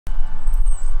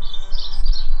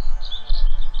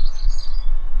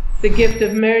The gift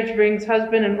of marriage brings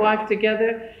husband and wife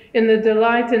together in the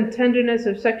delight and tenderness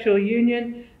of sexual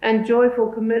union and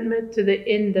joyful commitment to the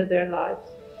end of their lives.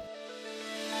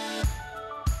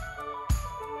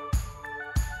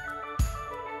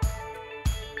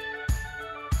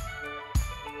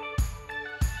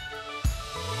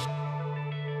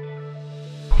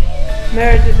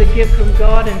 Marriage is a gift from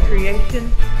God and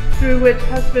creation, through which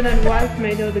husband and wife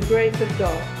may know the grace of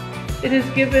God. It is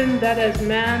given that as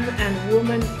man and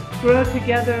woman grow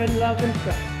together in love and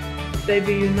trust, they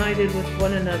be united with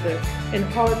one another in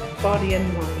heart, body,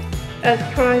 and mind,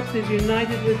 as Christ is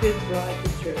united with his bride,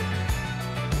 the church.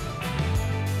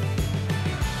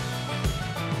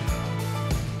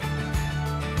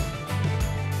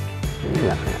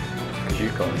 Because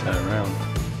you've got to turn around.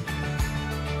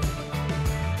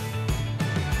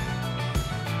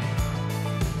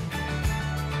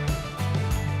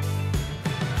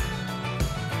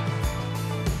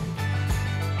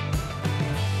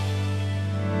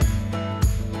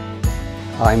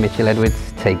 I, Mitchell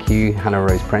Edwards, take you, Hannah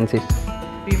Rose Prentice,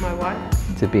 Be my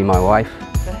wife, to be my wife,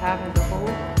 to have and to hold,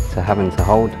 to have and to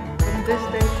hold, from this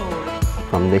day forward,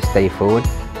 from this day forward,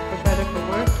 for better, for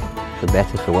worse, for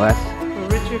better, for worse, for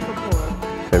richer, for poorer,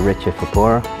 for richer, for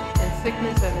poorer, in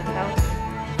sickness and in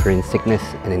health, for in sickness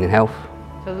and in health,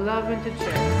 to love and to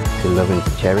cherish, to love and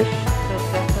to cherish, till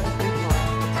death us do part,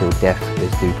 till death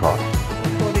us do part,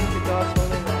 according to God's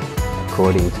holy law,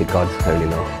 according to God's holy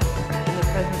law. in the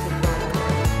presence of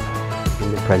God.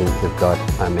 In the presence of God,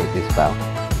 I make this vow.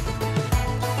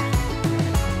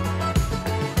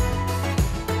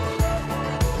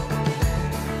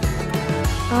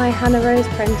 I, Hannah Rose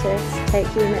Prentice, take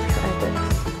you, Mitchell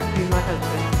Edwards, To be my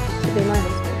husband, to be my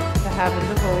husband, to have and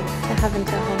to hold, to have and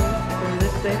to hold, from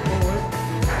this day forward,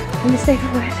 from this day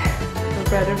forward, for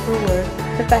better, for worse,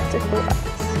 for better, for worse,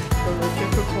 for richer,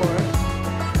 for poorer,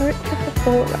 for richer, for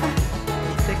poorer,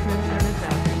 in sickness and in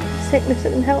health, sickness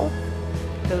and in health,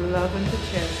 to love and to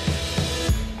cherish,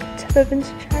 to love and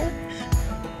to cherish,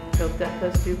 till death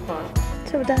us do part,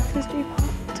 till death us do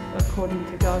part, according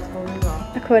to God's holy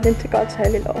law. according to God's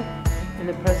holy law. In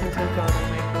the presence of God, I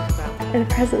make this vow. In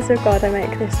the presence of God, I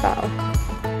make this vow.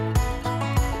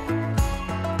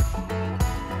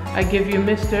 I give you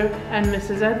Mr. and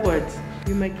Mrs. Edwards.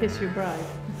 You may kiss your bride.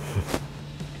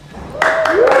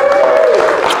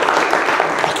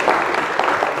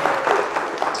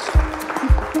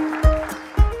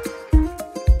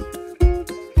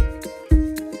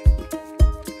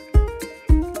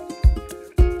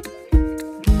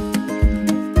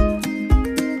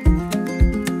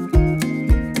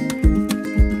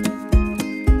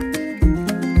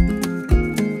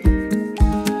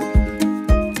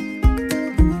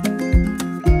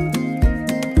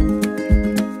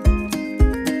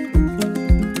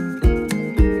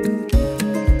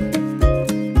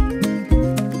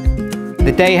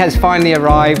 The day has finally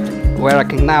arrived where I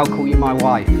can now call you my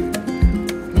wife.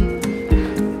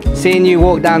 Seeing you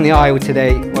walk down the aisle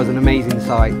today was an amazing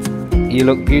sight. You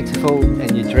look beautiful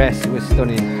and your dress was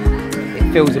stunning.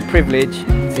 It feels a privilege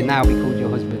to now be called your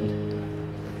husband.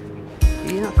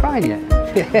 You're not crying yet?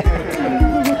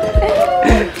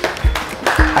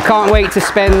 I can't wait to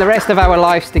spend the rest of our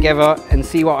lives together and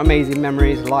see what amazing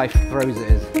memories life throws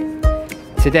at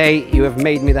us. Today you have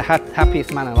made me the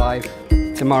happiest man alive.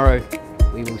 Tomorrow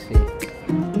we will see.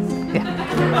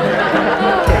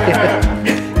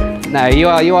 No,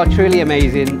 you are truly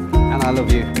amazing and I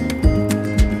love you.